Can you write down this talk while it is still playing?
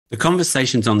The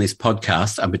conversations on this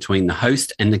podcast are between the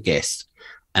host and the guest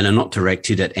and are not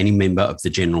directed at any member of the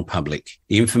general public.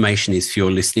 The information is for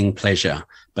your listening pleasure,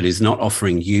 but is not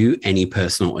offering you any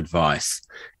personal advice.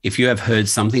 If you have heard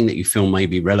something that you feel may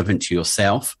be relevant to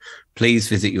yourself, please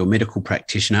visit your medical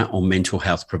practitioner or mental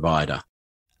health provider.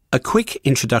 A quick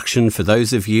introduction for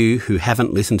those of you who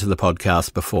haven't listened to the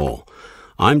podcast before.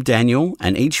 I'm Daniel,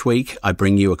 and each week I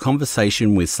bring you a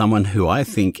conversation with someone who I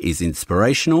think is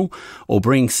inspirational or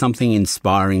brings something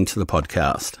inspiring to the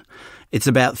podcast. It's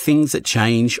about things that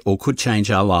change or could change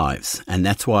our lives, and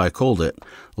that's why I called it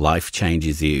Life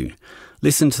Changes You.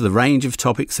 Listen to the range of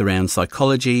topics around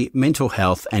psychology, mental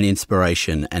health and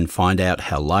inspiration and find out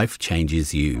how life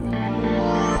changes you.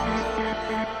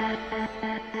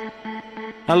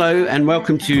 Hello and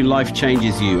welcome to Life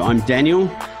Changes You. I'm Daniel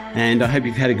and I hope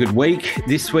you've had a good week.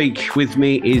 This week with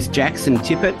me is Jaxon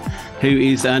Tippett, who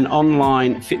is an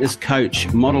online fitness coach,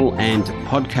 model and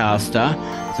podcaster.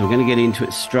 So we're going to get into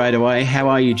it straight away. How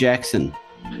are you, Jaxon?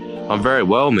 I'm very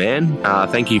well, man.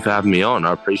 Thank you for having me on.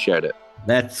 I appreciate it.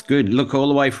 That's good. Look, all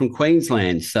the way from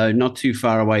Queensland, so not too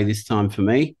far away this time for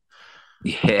me.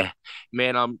 Yeah,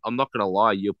 man, I'm not going to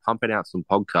lie. You're pumping out some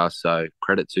podcasts, so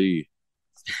credit to you.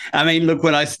 I mean, look,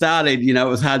 when I started, it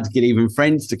was hard to get even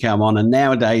friends to come on. And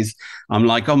nowadays I'm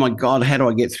like, oh my God, how do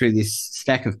I get through this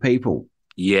stack of people?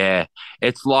 Yeah,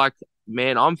 it's like,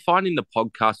 man, I'm finding the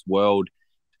podcast world,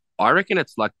 I reckon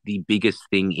it's like the biggest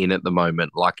thing in at the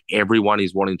moment. Like everyone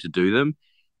is wanting to do them.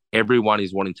 Everyone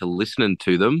is wanting to listen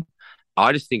to them.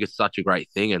 I just think it's such a great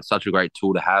thing and such a great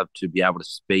tool to have to be able to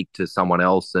speak to someone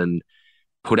else and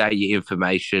put out your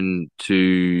information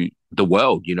to the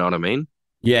world. You know what I mean?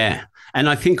 Yeah. And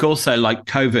I think also like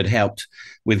COVID helped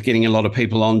with getting a lot of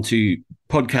people onto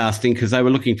podcasting because they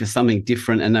were looking for something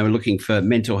different and they were looking for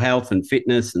mental health and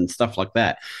fitness and stuff like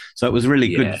that. So it was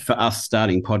really good for us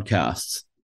starting podcasts.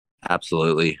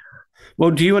 Absolutely. Well,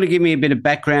 do you want to give me a bit of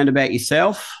background about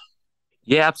yourself?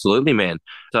 Yeah, absolutely, man.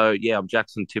 So, I'm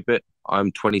Jaxon Tippett.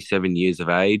 I'm 27 years of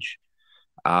age.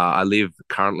 I live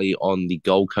currently on the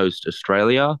Gold Coast,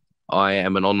 Australia. I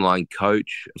am an online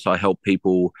coach, so I help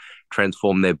people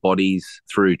transform their bodies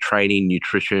through training,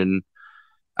 nutrition,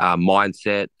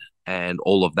 mindset, and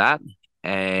all of that.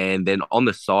 And then on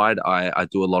the side, I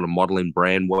do a lot of modeling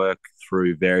brand work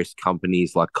through various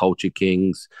companies like Culture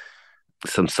Kings,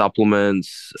 some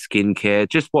supplements, skincare,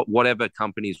 just whatever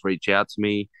companies reach out to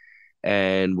me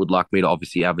and would like me to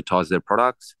obviously advertise their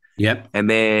products. Yep. And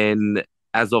then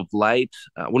as of late,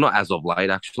 not as of late,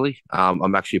 actually,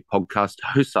 I'm actually a podcast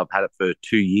host. I've had it for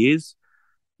 2 years.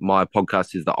 My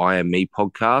podcast is the I Am Me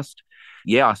podcast.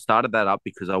 Yeah, I started that up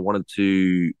because I wanted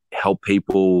to help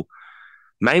people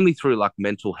mainly through like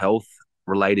mental health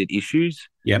related issues.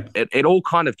 Yep. It all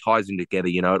kind of ties in together,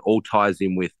 it all ties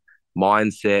in with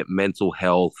mindset, mental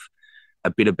health, a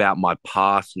bit about my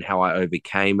past and how I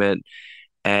overcame it.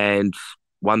 And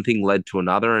one thing led to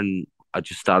another and I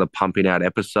just started pumping out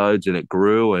episodes and it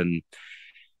grew. And,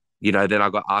 then I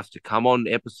got asked to come on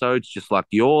episodes just like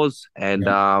yours. And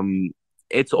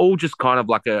it's all just kind of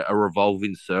like a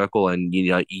revolving circle. And,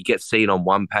 you get seen on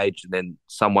one page and then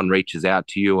someone reaches out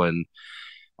to you. And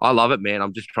I love it, man.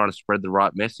 I'm just trying to spread the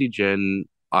right message. And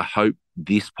I hope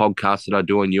this podcast that I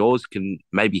do on yours can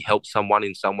maybe help someone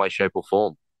in some way, shape or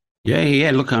form. Yeah.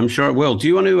 Look, I'm sure it will. Do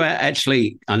you want to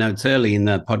I know it's early in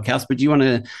the podcast, but do you want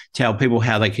to tell people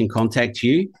how they can contact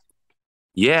you?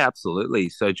 Yeah, absolutely.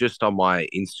 So just on my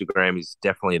Instagram is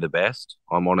definitely the best.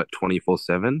 I'm on it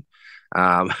 24/7.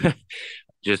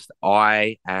 Just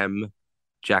I am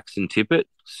Jaxon Tippett.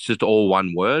 It's just all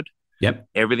one word. Yep.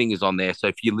 Everything is on there. So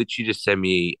if you literally just send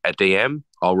me a DM,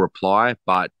 I'll reply.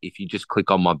 But if you just click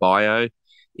on my bio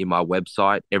in my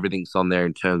website, everything's on there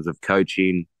in terms of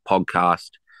coaching,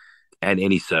 podcast, and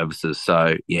any services.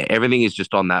 So, everything is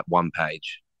just on that one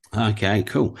page. Okay,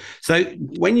 cool. So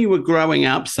when you were growing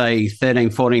up, say 13,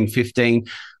 14, 15,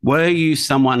 were you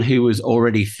someone who was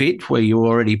already fit? Were you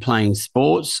already playing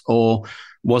sports? Or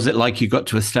was it like you got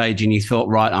to a stage and you thought,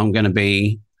 right, I'm going to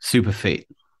be super fit?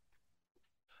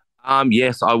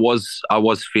 Yes, I was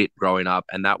fit growing up,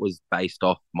 and that was based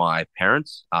off my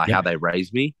parents, how they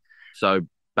raised me. So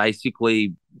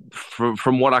basically,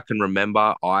 from what I can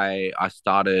remember, I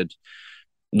started,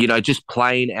 just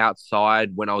playing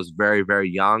outside when I was very, very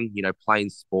young, playing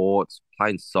sports,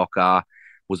 playing soccer,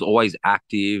 was always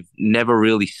active, never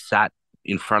really sat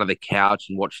in front of the couch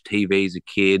and watched TV as a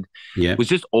kid. Yeah. Was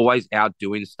just always out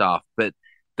doing stuff. But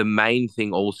the main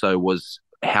thing also was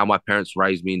how my parents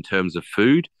raised me in terms of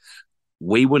food.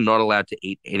 We were not allowed to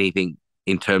eat anything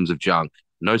in terms of junk,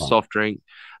 no soft drink.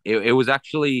 It was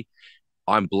actually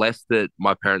I'm blessed that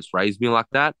my parents raised me like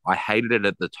that. I hated it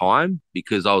at the time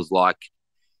because I was like,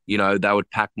 they would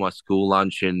pack my school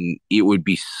lunch and it would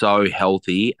be so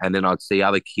healthy. And then I'd see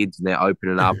other kids and they're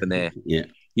opening up and Yeah.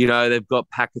 they've got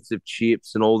packets of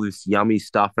chips and all this yummy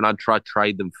stuff. And I'd try to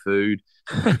trade them food.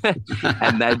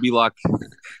 And they'd be like,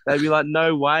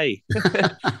 no way.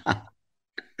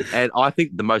 And I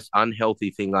think the most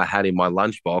unhealthy thing I had in my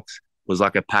lunchbox was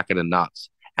like a packet of nuts.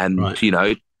 And,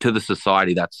 Right. to the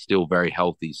society, that's still very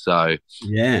healthy. So,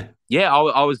 Yeah. yeah,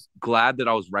 I was glad that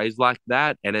I was raised like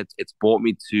that. And it's brought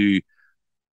me to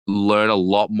learn a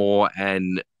lot more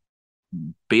and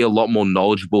be a lot more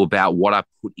knowledgeable about what I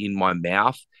put in my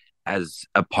mouth as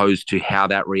opposed to how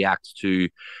that reacts to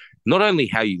not only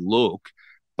how you look,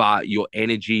 but your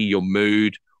energy, your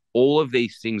mood. All of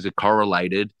these things are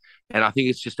correlated. And I think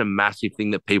it's just a massive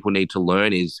thing that people need to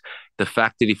learn is the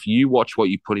fact that if you watch what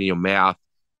you put in your mouth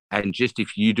and just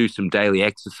if you do some daily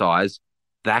exercise,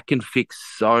 that can fix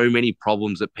so many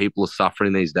problems that people are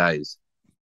suffering these days.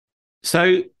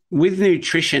 So, with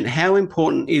nutrition, how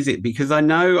important is it? Because I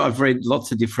know I've read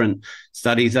lots of different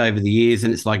studies over the years,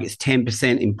 and it's like it's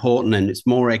 10% important and it's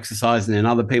more exercise. And then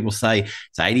other people say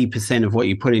it's 80% of what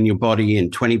you put in your body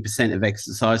and 20% of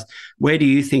exercise. Where do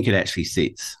you think it actually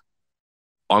sits?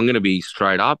 I'm going to be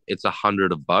straight up. It's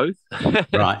 100 of both.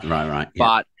 Right. Yeah.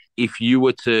 But if you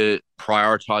were to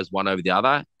prioritize one over the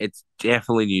other, it's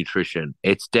definitely nutrition.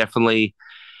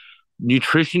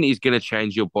 Nutrition is going to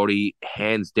change your body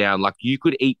hands down. Like you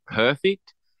could eat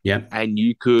perfect Yeah. and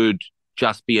you could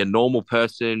just be a normal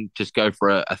person, just go for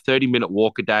a 30-minute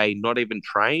walk a day, not even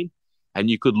train, and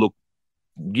you could look,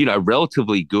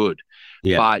 relatively good.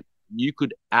 Yeah. But you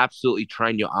could absolutely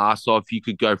train your ass off. You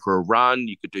could go for a run,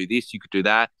 you could do this, you could do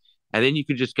that, and then you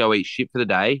could just go eat shit for the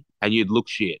day and you'd look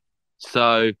shit.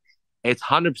 So it's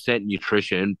 100%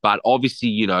 nutrition, but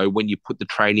obviously, when you put the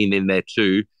training in there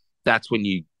too, that's when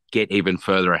you get even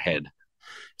further ahead.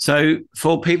 So,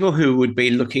 for people who would be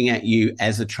looking at you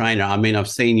as a trainer, I mean, I've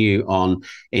seen you on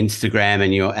Instagram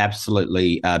and you're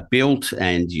absolutely built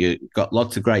and you've got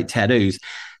lots of great tattoos.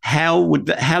 How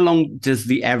long does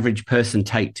the average person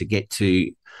take to get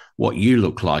to what you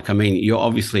look like? I mean, you're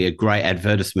obviously a great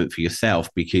advertisement for yourself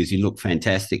because you look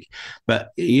fantastic. But,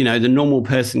 the normal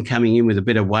person coming in with a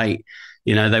bit of weight,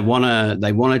 they want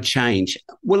to change.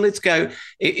 Well, let's go.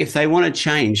 If they want to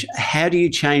change, how do you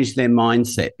change their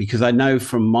mindset? Because I know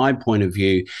from my point of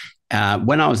view,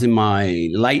 when I was in my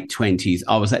late 20s,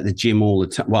 I was at the gym all the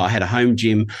time. Well, I had a home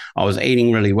gym. I was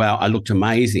eating really well. I looked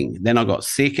amazing. Then I got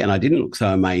sick and I didn't look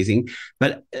so amazing.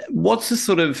 But what's the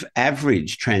sort of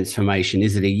average transformation?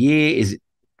 Is it a year? Is it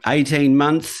 18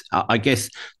 months? I guess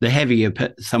the heavier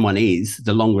someone is,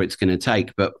 the longer it's going to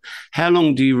take. But how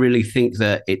long do you really think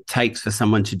that it takes for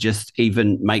someone to just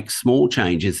even make small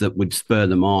changes that would spur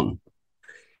them on?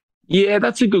 Yeah,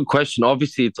 that's a good question.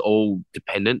 Obviously, it's all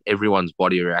dependent. Everyone's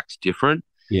body reacts different.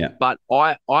 Yeah. But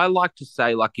I like to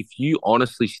say, like, if you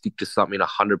honestly stick to something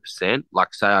 100%,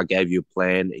 like say I gave you a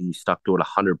plan and you stuck to it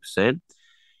 100%,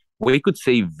 we could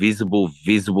see visible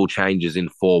changes in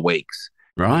 4 weeks.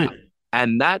 Right.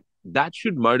 And that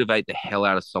should motivate the hell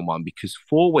out of someone because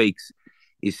 4 weeks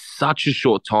is such a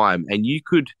short time. And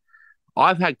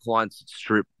I've had clients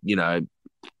strip,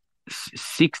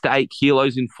 6 to 8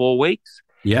 kilos in 4 weeks.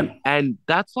 Yeah. And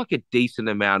that's like a decent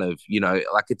amount of,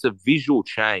 like it's a visual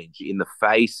change in the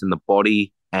face and the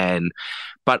body.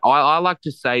 But I like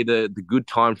to say the good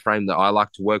time frame that I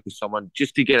like to work with someone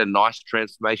just to get a nice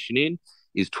transformation in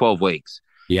is 12 weeks.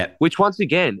 Yeah. Which once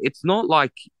again, it's not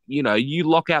like, you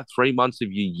lock out 3 months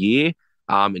of your year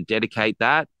and dedicate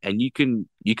that and you can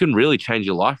really change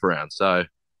your life around. So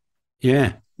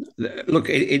Yeah. Look,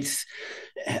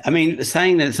 I mean,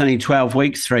 saying that it's only 12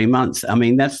 weeks, 3 months, I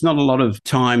mean, that's not a lot of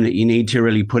time that you need to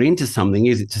really put into something,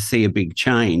 is it, to see a big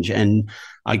change? And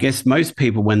I guess most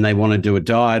people, when they want to do a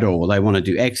diet or they want to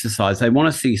do exercise, they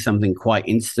want to see something quite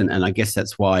instant. And I guess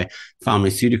that's why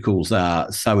pharmaceuticals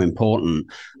are so important.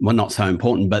 Well, not so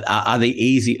important, but are the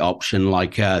easy option,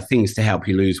 like things to help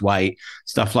you lose weight,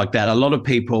 stuff like that. A lot of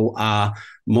people are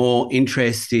more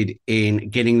interested in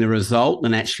getting the result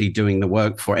than actually doing the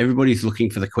work for. Everybody's looking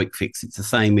for the quick fix. It's the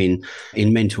same in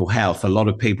mental health. A lot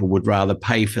of people would rather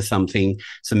pay for some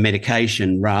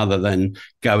medication rather than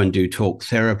go and do talk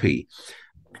therapy.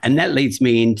 And that leads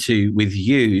me into with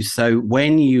you. So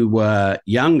when you were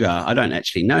younger, I don't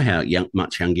actually know how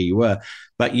much younger you were,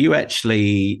 but you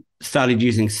actually started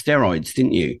using steroids,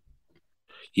 didn't you?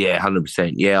 yeah,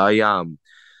 100%. Yeah,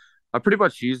 I pretty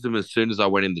much used them as soon as I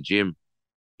went in the gym.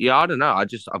 Yeah, I don't know.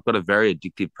 I've got a very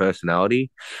addictive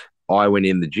personality. I went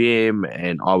in the gym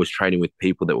and I was training with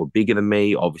people that were bigger than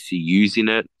me, obviously using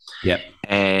it. Yep.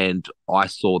 And I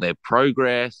saw their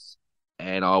progress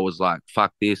and I was like,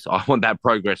 fuck this. I want that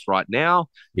progress right now.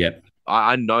 Yep.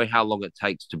 I know how long it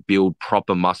takes to build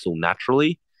proper muscle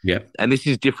naturally. Yep. And this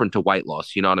is different to weight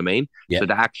loss, you know what I mean? So Yep.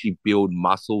 to actually build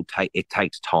muscle, it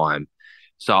takes time.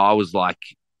 So I was like,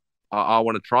 I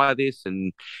want to try this.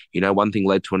 And, one thing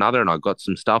led to another, and I got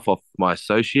some stuff off my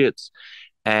associates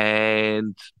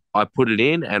and I put it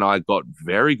in and I got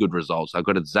very good results. I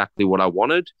got exactly what I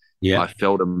wanted. I Yep.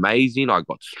 felt amazing. I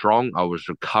got strong. I was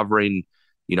recovering,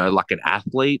 like an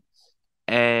athlete.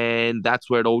 And that's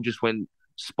where it all just went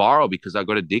spiral because I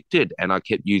got addicted and I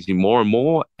kept using more and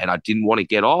more and I didn't want to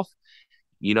get off.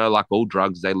 Like all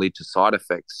drugs, they lead to side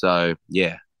effects. So,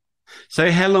 yeah. So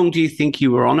how long do you think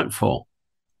you were on it for?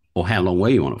 Or how long were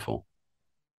you on it for?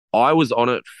 I was on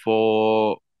it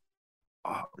for,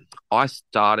 uh, I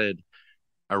started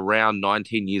around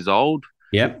 19 years old,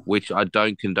 Yep. which I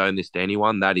don't condone this to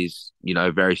anyone. That is,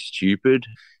 very stupid.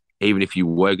 Even if you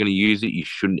were going to use it, you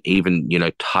shouldn't even,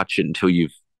 touch it until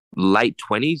you've late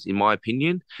 20s, in my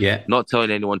opinion. Yeah. Not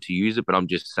telling anyone to use it, but I'm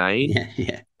just saying. Yeah.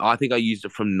 Yeah. I think I used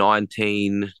it from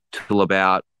 19 till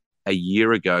about a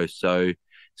year ago. So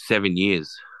 7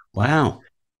 years. Wow.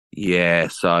 Yeah.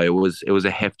 So it was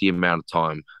a hefty amount of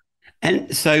time.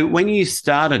 And so when you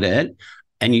started it,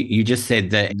 and you just said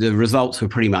that the results were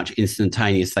pretty much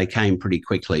instantaneous, they came pretty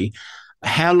quickly.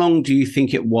 How long do you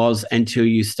think it was until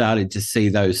you started to see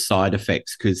those side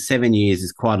effects? Because 7 years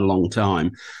is quite a long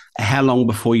time. How long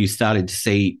before you started to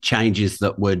see changes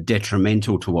that were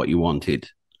detrimental to what you wanted?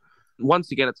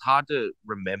 Once again, it's hard to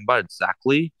remember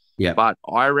exactly, Yep. but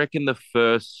I reckon the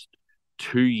first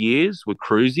 2 years were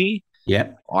cruisy.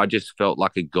 Yep. I just felt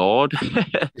like a god.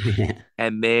 Yeah.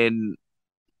 And then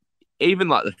even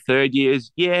like the third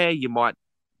years, yeah, you might,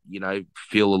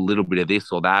 feel a little bit of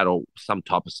this or that or some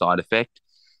type of side effect.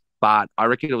 But I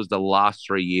reckon it was the last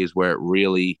 3 years where it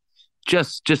really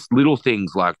just little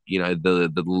things like,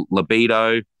 the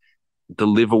libido, the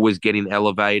liver was getting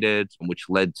elevated, which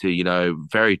led to,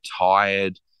 very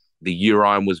tired. The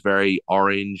urine was very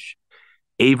orange.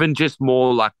 Even just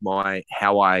more like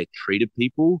how I treated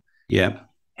people, Yep.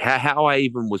 how I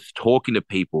even was talking to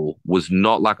people was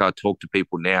not like I talk to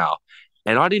people now.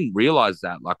 And I didn't realize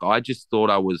that. Like I just thought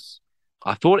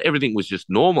I thought everything was just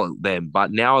normal then.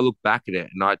 But now I look back at it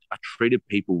and I treated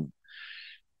people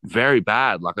very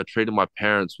bad. Like I treated my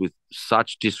parents with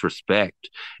such disrespect.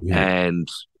 Yeah. And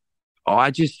I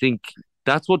just think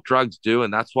that's what drugs do.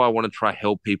 And that's why I want to try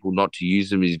help people not to use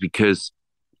them is because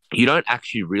you don't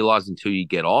actually realize until you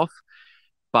get off.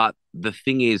 But the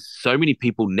thing is, so many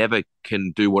people never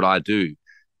can do what I do.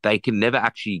 They can never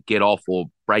actually get off or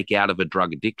break out of a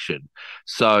drug addiction.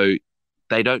 So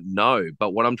they don't know.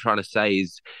 But what I'm trying to say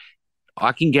is,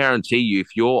 I can guarantee you, if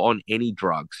you're on any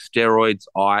drugs, steroids,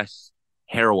 ice,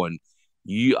 heroin,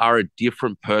 you are a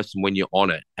different person when you're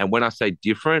on it. And when I say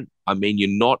different, I mean you're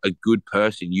not a good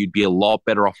person. You'd be a lot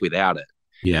better off without it.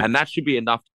 Yeah. And that should be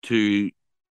enough to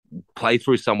play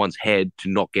through someone's head to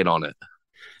not get on it.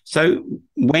 So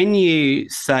when you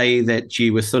say that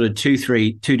you were sort of 2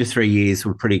 to 3 years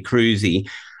were pretty cruisy,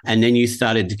 and then you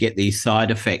started to get these side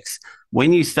effects,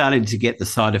 when you started to get the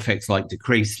side effects like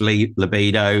decreased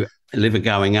libido, liver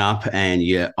going up, and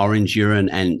your orange urine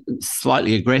and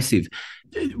slightly aggressive,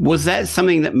 was that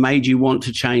something that made you want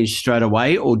to change straight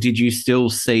away, or did you still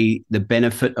see the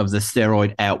benefit of the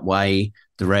steroid outweigh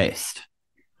the rest?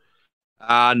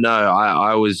 No,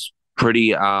 I was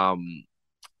pretty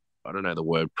I don't know the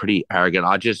word, pretty arrogant.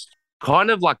 I just kind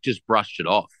of like just brushed it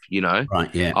off,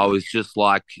 Right. Yeah. I was just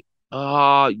like,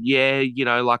 oh, yeah,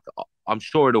 like I'm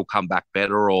sure it'll come back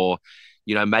better or,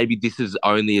 maybe this is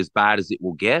only as bad as it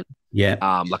will get.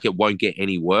 Yeah. Like it won't get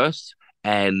any worse.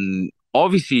 And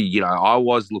obviously, I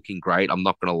was looking great. I'm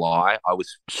not going to lie. I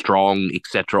was strong,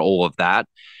 etc., all of that.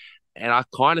 And I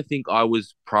kind of think I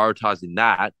was prioritizing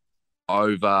that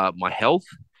over my health.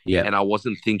 Yeah. And I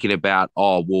wasn't thinking about,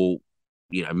 oh, well,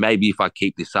 maybe if I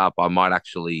keep this up, I might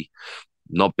actually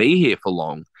not be here for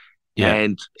long. Yeah.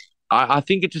 And I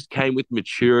think it just came with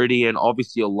maturity and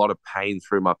obviously a lot of pain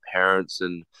through my parents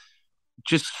and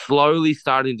just slowly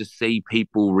starting to see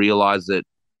people realize that,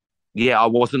 yeah, I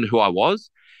wasn't who I was.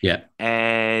 Yeah.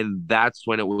 And that's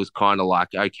when it was kind of like,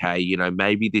 okay,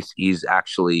 maybe this is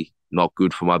actually not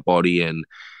good for my body and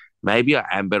maybe I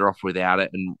am better off without it.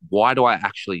 And why do I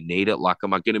actually need it? Like,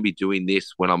 am I going to be doing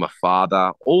this when I'm a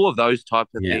father? All of those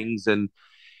types of Yeah. things. And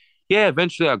yeah,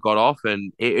 eventually I got off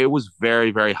and it was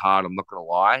very, very hard. I'm not going to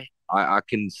lie. I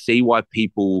can see why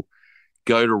people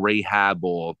go to rehab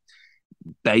or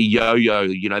they yo-yo,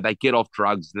 they get off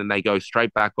drugs and then they go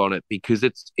straight back on it, because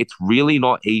it's really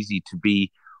not easy to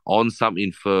be on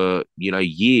something for,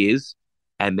 years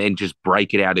and then just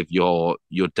break it out of your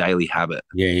daily habit.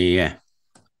 Yeah, yeah, yeah.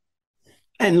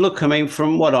 And look, I mean,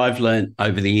 from what I've learned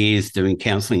over the years doing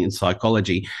counseling and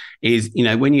psychology, is,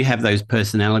 when you have those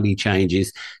personality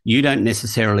changes, you don't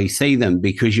necessarily see them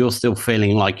because you're still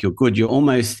feeling like you're good. You're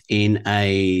almost in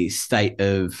a state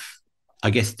of,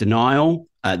 I guess, denial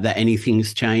that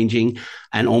anything's changing,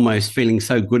 and almost feeling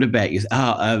so good about you.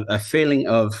 A feeling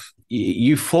of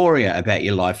euphoria about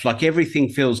your life. Like everything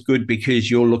feels good because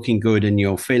you're looking good and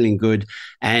you're feeling good.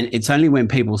 And it's only when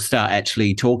people start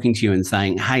actually talking to you and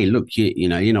saying, hey, look,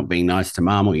 you're not being nice to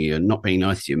mum, or you're not being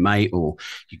nice to your mate, or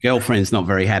your girlfriend's not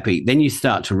very happy, then you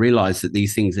start to realize that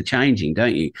these things are changing,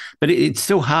 don't you? But it's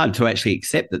still hard to actually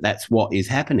accept that that's what is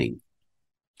happening.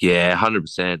 Yeah,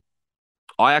 100%.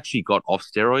 I actually got off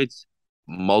steroids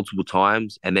multiple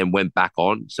times and then went back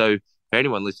on. So for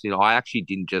anyone listening, I actually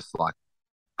didn't just like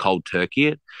cold turkey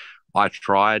it. I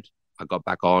tried, I got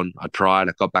back on, I tried,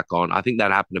 I got back on. I think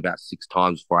that happened about 6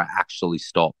 times before I actually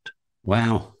stopped.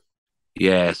 Wow.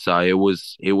 Yeah, so it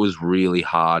was really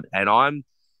hard. And I'm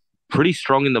pretty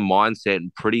strong in the mindset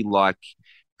and pretty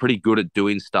good at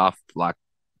doing stuff like,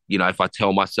 if I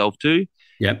tell myself to,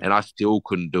 Yep. and I still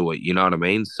couldn't do it, you know what I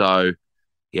mean? So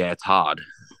yeah, it's hard.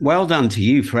 Well done to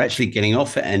you for actually getting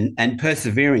off it and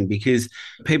persevering, because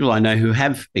people I know who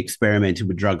have experimented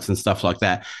with drugs and stuff like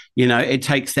that, it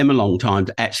takes them a long time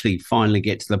to actually finally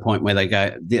get to the point where they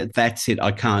go, that's it,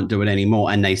 I can't do it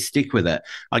anymore. And they stick with it.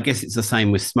 I guess it's the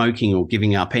same with smoking or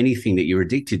giving up anything that you're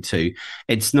addicted to.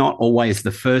 It's not always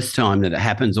the first time that it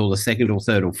happens, or the second or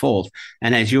third or fourth.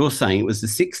 And as you're saying, it was the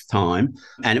sixth time,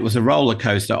 and it was a roller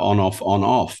coaster, on, off, on,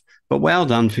 off. But well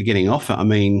done for getting off it. I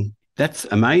mean, that's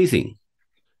amazing.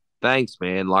 Thanks,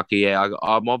 man. Like, yeah,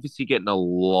 I'm obviously getting a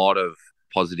lot of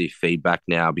positive feedback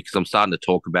now because I'm starting to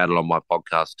talk about it on my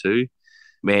podcast too.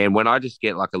 Man, when I just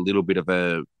get like a little bit of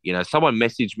someone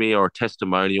message me or a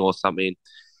testimonial or something,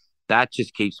 that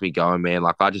just keeps me going, man.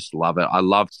 Like, I just love it. I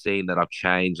love seeing that I've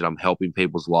changed and I'm helping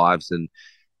people's lives. And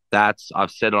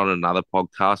I've said on another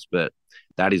podcast, but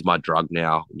that is my drug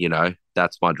now,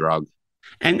 that's my drug.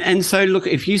 And so look,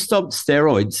 if you stopped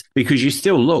steroids, because you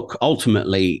still look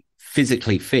ultimately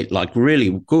physically fit, like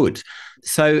really good.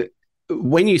 So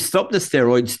when you stopped the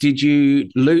steroids, did you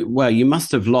lose? Well, you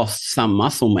must have lost some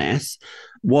muscle mass.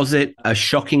 Was it a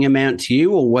shocking amount to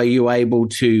you, or were you able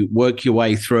to work your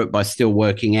way through it by still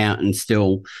working out and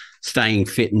still staying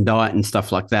fit and diet and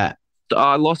stuff like that?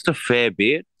 I lost a fair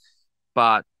bit,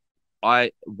 but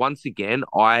once again,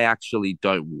 I actually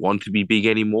don't want to be big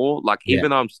anymore. Like, Yeah.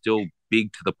 even though I'm still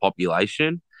big to the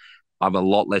population, I'm a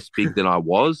lot less big than I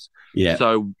was. Yeah.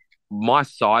 So my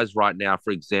size right now,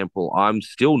 for example, I'm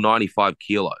still 95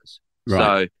 kilos. Right.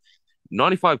 So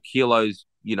 95 kilos,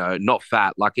 not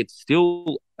fat. Like, it's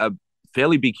still a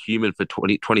fairly big human for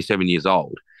 27 years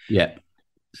old. Yeah.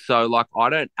 So, like, I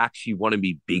don't actually want to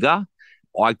be bigger.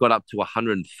 I got up to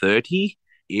 130.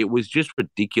 It was just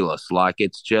ridiculous. Like,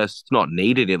 it's just not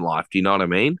needed in life. Do you know what I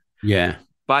mean? Yeah.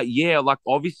 But yeah, like,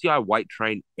 obviously I weight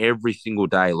train every single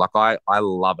day. Like, I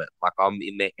love it. Like, I'm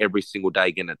in there every single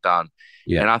day getting it done.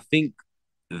 Yeah. And I think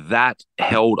that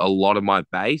held a lot of my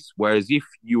base. Whereas if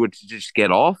you were to just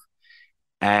get off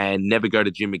and never go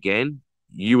to gym again,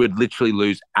 you would literally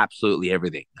lose absolutely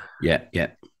everything. Yeah.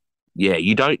 Yeah. Yeah,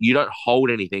 you don't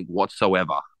hold anything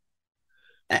whatsoever.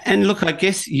 And look, I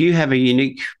guess you have a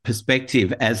unique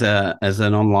perspective as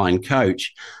an online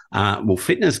coach,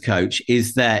 fitness coach,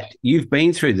 is that you've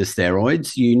been through the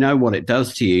steroids, you know what it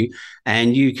does to you,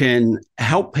 and you can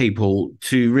help people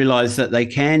to realize that they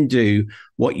can do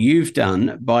what you've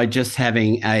done by just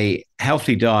having a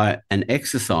healthy diet and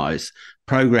exercise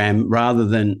program rather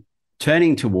than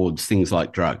turning towards things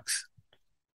like drugs.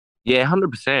 Yeah,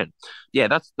 100%. Yeah,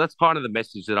 that's kind of the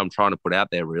message that I'm trying to put out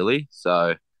there, really.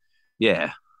 So,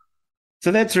 yeah.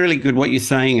 So that's really good what you're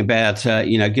saying about,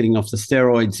 getting off the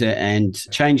steroids and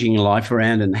changing your life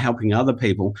around and helping other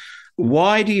people.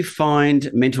 Why do you find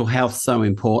mental health so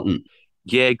important?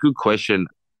 Yeah, good question.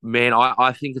 Man,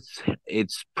 I think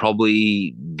it's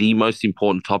probably the most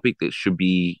important topic that should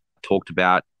be talked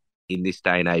about in this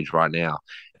day and age right now.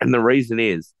 And the reason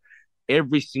is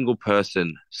every single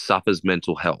person suffers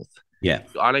mental health. Yeah.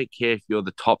 I don't care if you're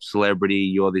the top celebrity,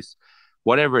 you're this,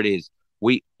 whatever it is.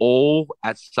 We all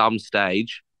at some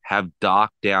stage have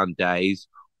dark down days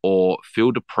or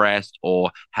feel depressed or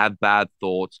have bad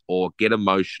thoughts or get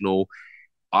emotional.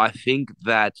 I think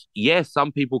that, yeah,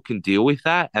 some people can deal with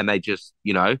that and they just,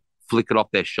 flick it off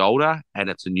their shoulder and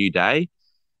it's a new day.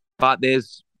 But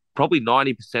there's probably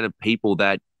 90% of people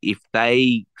that if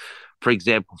they, for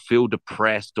example, feel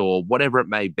depressed or whatever it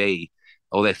may be,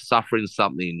 or they're suffering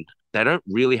something, they don't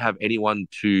really have anyone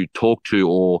to talk to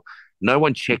or no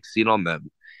one checks in on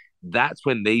them. That's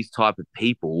when these type of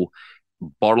people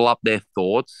bottle up their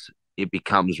thoughts. It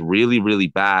becomes really, really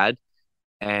bad.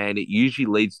 And it usually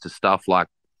leads to stuff like,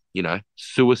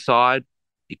 suicide,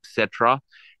 etc.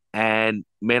 And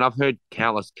man, I've heard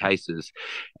countless cases.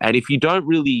 And if you don't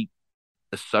really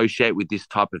associate with this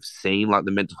type of scene, like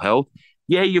the mental health,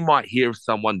 yeah, you might hear of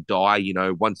someone die,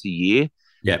 once a year.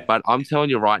 Yeah. But I'm telling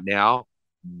you right now,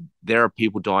 there are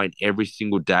people dying every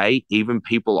single day, even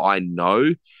people I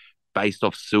know based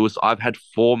off suicide. I've had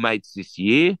four mates this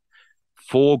year,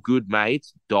 four good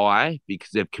mates die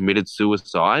because they've committed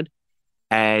suicide.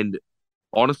 And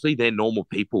honestly, they're normal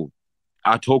people.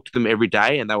 I talk to them every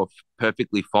day and they were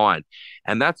perfectly fine.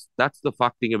 And that's the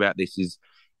fuck thing about this is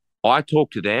I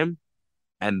talk to them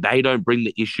and they don't bring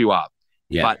the issue up,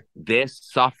 Yeah. but they're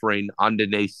suffering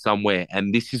underneath somewhere.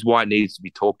 And this is why it needs to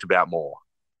be talked about more.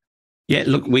 Yeah,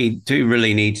 look, we do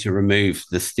really need to remove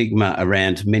the stigma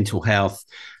around mental health,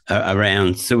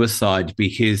 around suicide,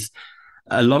 because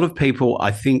a lot of people,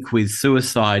 I think, with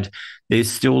suicide, there's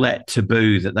still that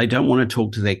taboo that they don't want to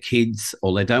talk to their kids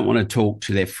or they don't want to talk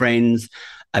to their friends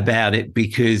about it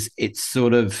because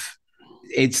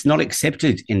it's not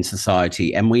accepted in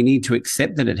society. And we need to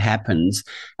accept that it happens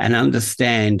and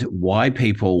understand why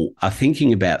people are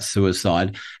thinking about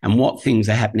suicide and what things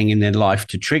are happening in their life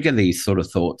to trigger these sort of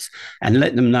thoughts, and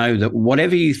let them know that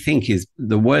whatever you think is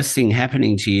the worst thing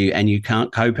happening to you and you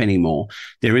can't cope anymore,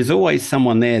 there is always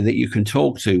someone there that you can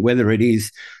talk to, whether it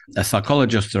is a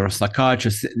psychologist or a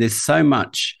psychiatrist. There's so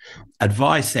much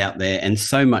advice out there and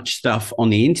so much stuff on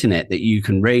the internet that you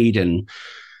can read and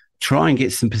try and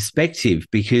get some perspective,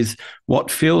 because what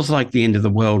feels like the end of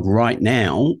the world right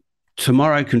now,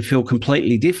 tomorrow can feel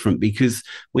completely different, because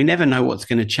we never know what's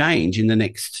going to change in the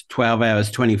next 12 hours,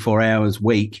 24 hours,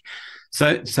 week.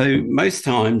 So most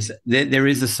times there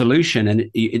is a solution,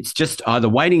 and it's just either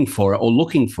waiting for it or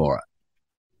looking for it.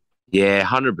 Yeah,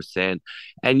 100%.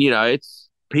 And, it's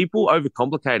people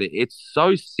overcomplicate it. It's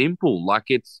so simple. Like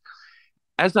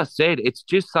as I said, it's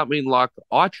just something like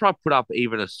I try to put up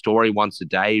even a story once a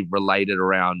day related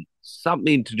around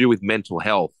something to do with mental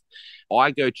health.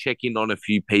 I go check in on a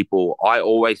few people. I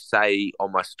always say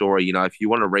on my story, if you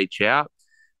want to reach out,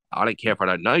 I don't care if I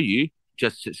don't know you,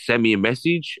 just send me a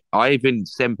message. I even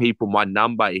send people my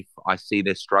number if I see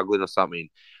they're struggling or something.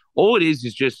 All it is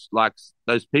just like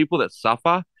those people that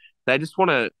suffer, they just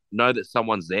want to know that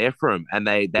someone's there for them and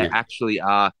they actually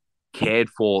are cared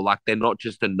for, like they're not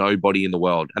just a nobody in the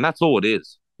world. And that's all it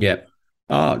is. Yeah.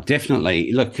 Oh,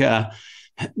 definitely. Look,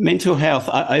 mental health,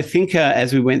 I think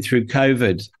as we went through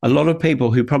COVID, a lot of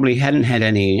people who probably hadn't had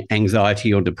any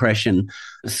anxiety or depression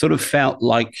sort of felt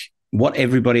like what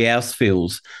everybody else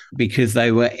feels, because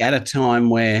they were at a time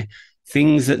where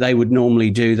things that they would normally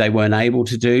do, they weren't able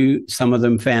to do. Some of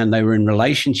them found they were in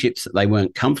relationships that they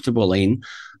weren't comfortable in.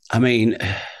 I mean,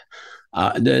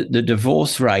 the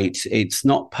divorce rate, it's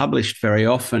not published very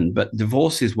often, but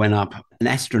divorces went up an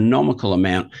astronomical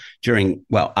amount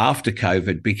after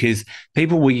COVID, because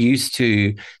people were used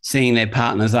to seeing their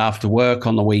partners after work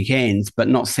on the weekends, but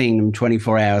not seeing them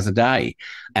 24 hours a day.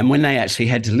 And when they actually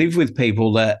had to live with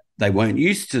people that they weren't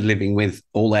used to living with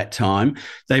all that time,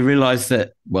 they realized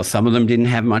that, some of them didn't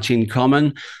have much in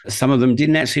common. Some of them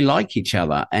didn't actually like each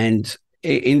other. And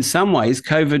in some ways,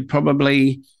 COVID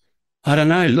probably, I don't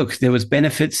know. Look, there was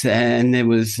benefits and there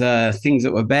was things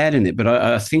that were bad in it, but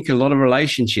I think a lot of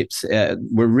relationships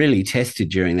were really tested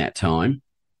during that time.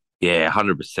 Yeah,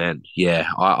 100%. Yeah,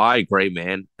 I agree,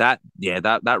 man. That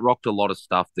rocked a lot of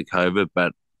stuff, the COVID,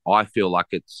 but I feel like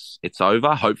it's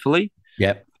over, hopefully.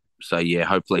 Yep. So yeah,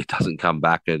 hopefully it doesn't come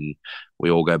back and we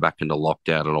all go back into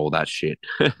lockdown and all that shit.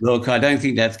 Look, I don't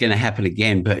think that's going to happen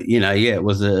again, but it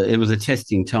was a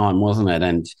testing time, wasn't it?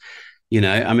 And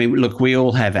I mean, look, we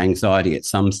all have anxiety at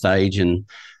some stage, and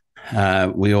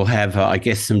we all have, I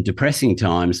guess, some depressing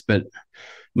times, but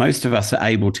most of us are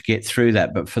able to get through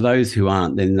that. But for those who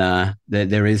aren't, then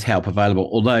there is help available.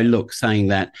 Although, look, saying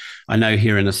that, I know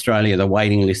here in Australia, the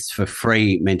waiting lists for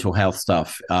free mental health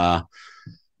stuff are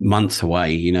months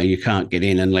away. You can't get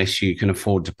in unless you can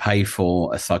afford to pay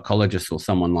for a psychologist or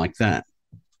someone like that.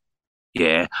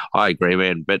 Yeah, I agree,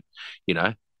 man. But,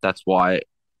 that's why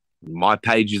my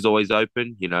page is always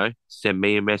open, send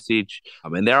me a message. I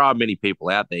mean, there are many people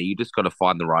out there. You just got to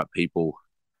find the right people.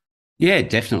 Yeah,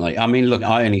 definitely. I mean, look,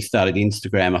 I only started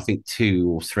Instagram, I think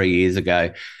 2 or 3 years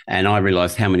ago, and I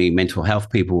realized how many mental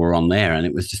health people were on there. And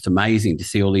it was just amazing to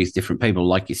see all these different people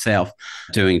like yourself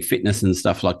doing fitness and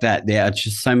stuff like that. There are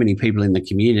just so many people in the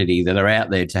community that are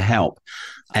out there to help.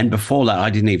 And before that,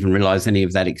 I didn't even realize any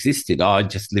of that existed. I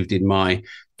just lived in my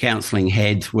counseling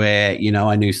head where,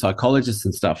 I knew psychologists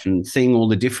and stuff, and seeing all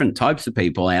the different types of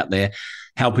people out there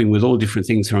helping with all different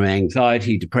things from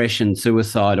anxiety, depression,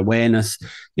 suicide, awareness.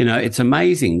 It's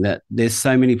amazing that there's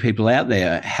so many people out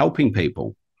there helping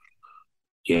people.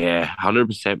 Yeah,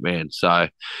 100%, man. So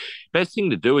best thing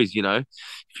to do is,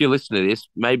 if you listen to this,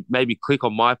 maybe click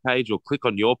on my page or click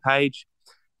on your page,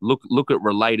 look at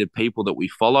related people that we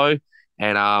follow,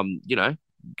 and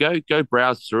go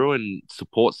browse through and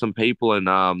support some people,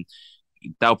 and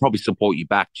they'll probably support you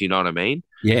back. Do you know what I mean?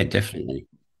 Yeah, definitely.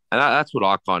 And that's what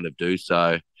I kind of do.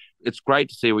 So it's great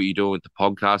to see what you're doing with the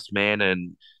podcast, man.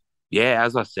 And yeah,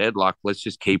 as I said, like, let's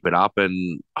just keep it up,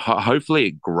 and hopefully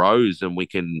it grows and we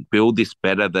can build this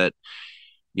better, that,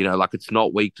 like, it's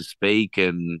not weak to speak,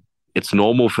 and it's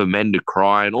normal for men to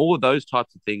cry, and all of those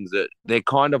types of things that they're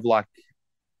kind of like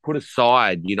put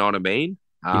aside, you know what I mean?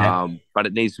 Yeah. But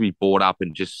it needs to be brought up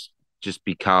and just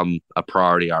become a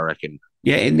priority, I reckon.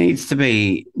 Yeah, it needs to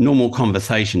be normal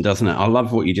conversation, doesn't it? I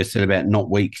love what you just said about not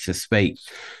weak to speak.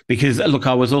 Because, look,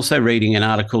 I was also reading an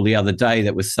article the other day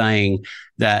that was saying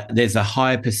that there's a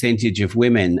higher percentage of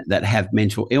women that have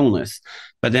mental illness.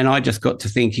 But then I just got to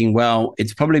thinking, well,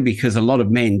 it's probably because a lot of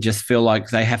men just feel like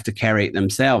they have to carry it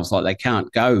themselves, like they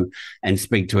can't go and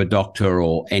speak to a doctor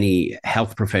or any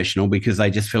health professional because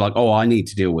they just feel like, oh, I need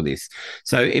to deal with this.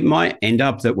 So it might end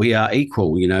up that we are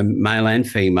equal, male and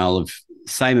female, of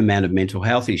same amount of mental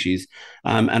health issues.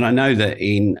 And I know that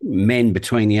in men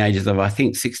between the ages of, I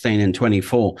think, 16 and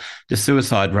 24, the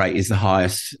suicide rate is the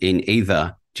highest in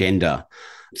either gender.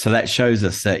 So that shows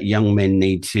us that young men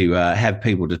need to have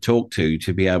people to talk to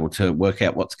be able to work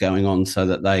out what's going on, so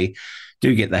that they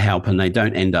do get the help and they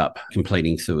don't end up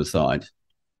completing suicide.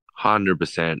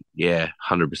 100%. Yeah,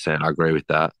 100%. I agree with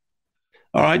that.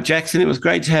 All right, Jaxon, it was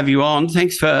great to have you on.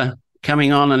 Thanks for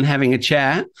coming on and having a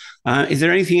chat. Is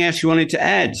there anything else you wanted to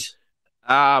add?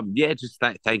 Yeah, just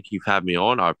thank you for having me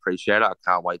on. I appreciate it. I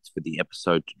can't wait for the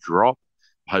episode to drop.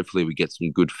 Hopefully we get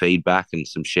some good feedback and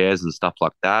some shares and stuff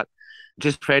like that.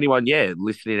 Just for anyone,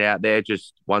 listening out there,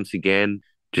 just once again,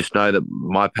 just know that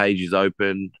my page is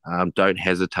open. Don't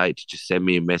hesitate to just send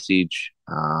me a message.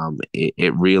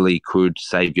 It really could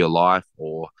save your life,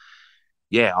 or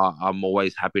I'm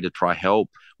always happy to try help.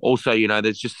 Also,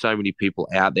 there's just so many people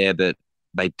out there that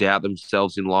they doubt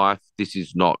themselves in life. This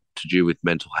is not to do with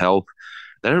mental health.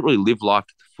 They don't really live life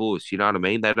to the fullest. You know what I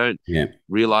mean? They don't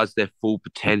realize their full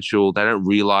potential. They don't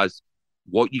realize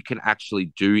what you can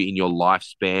actually do in your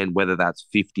lifespan, whether that's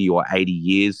 50 or 80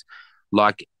 years.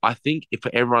 Like, I think if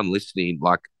for everyone listening,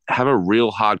 like, have a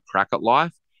real hard crack at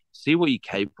life, see what you're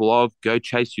capable of, go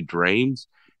chase your dreams.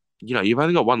 You've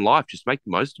only got one life. Just make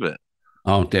the most of it.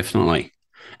 Oh, definitely.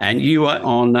 And you are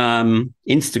on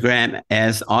Instagram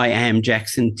as I am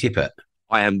Jaxon Tippett.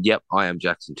 I am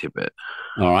Jaxon Tippett.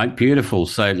 All right, beautiful.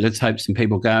 So let's hope some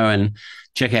people go and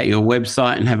check out your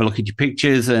website and have a look at your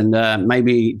pictures, and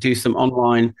maybe do some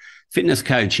online fitness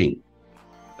coaching.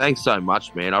 Thanks so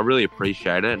much, man. I really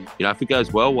appreciate it. If it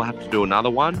goes well, we'll have to do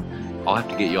another one. I'll have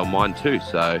to get you on mine too.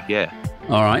 So, yeah.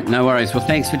 All right, no worries. Well,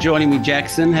 thanks for joining me,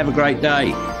 Jaxon. Have a great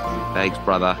day. Thanks,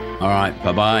 brother. All right,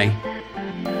 bye-bye.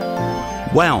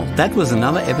 Wow, that was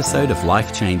another episode of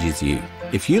Life Changes You.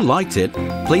 If you liked it,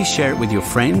 please share it with your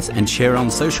friends and share it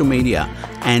on social media,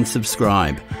 and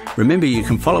subscribe. Remember, you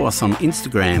can follow us on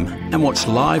Instagram and watch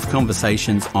live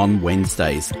conversations on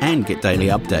Wednesdays and get daily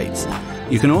updates.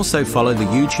 You can also follow the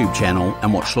YouTube channel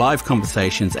and watch live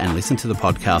conversations and listen to the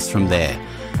podcast from there.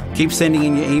 Keep sending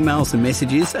in your emails and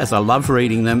messages, as I love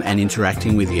reading them and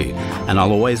interacting with you, and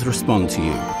I'll always respond to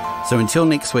you. So until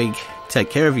next week, take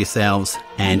care of yourselves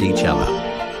and each other.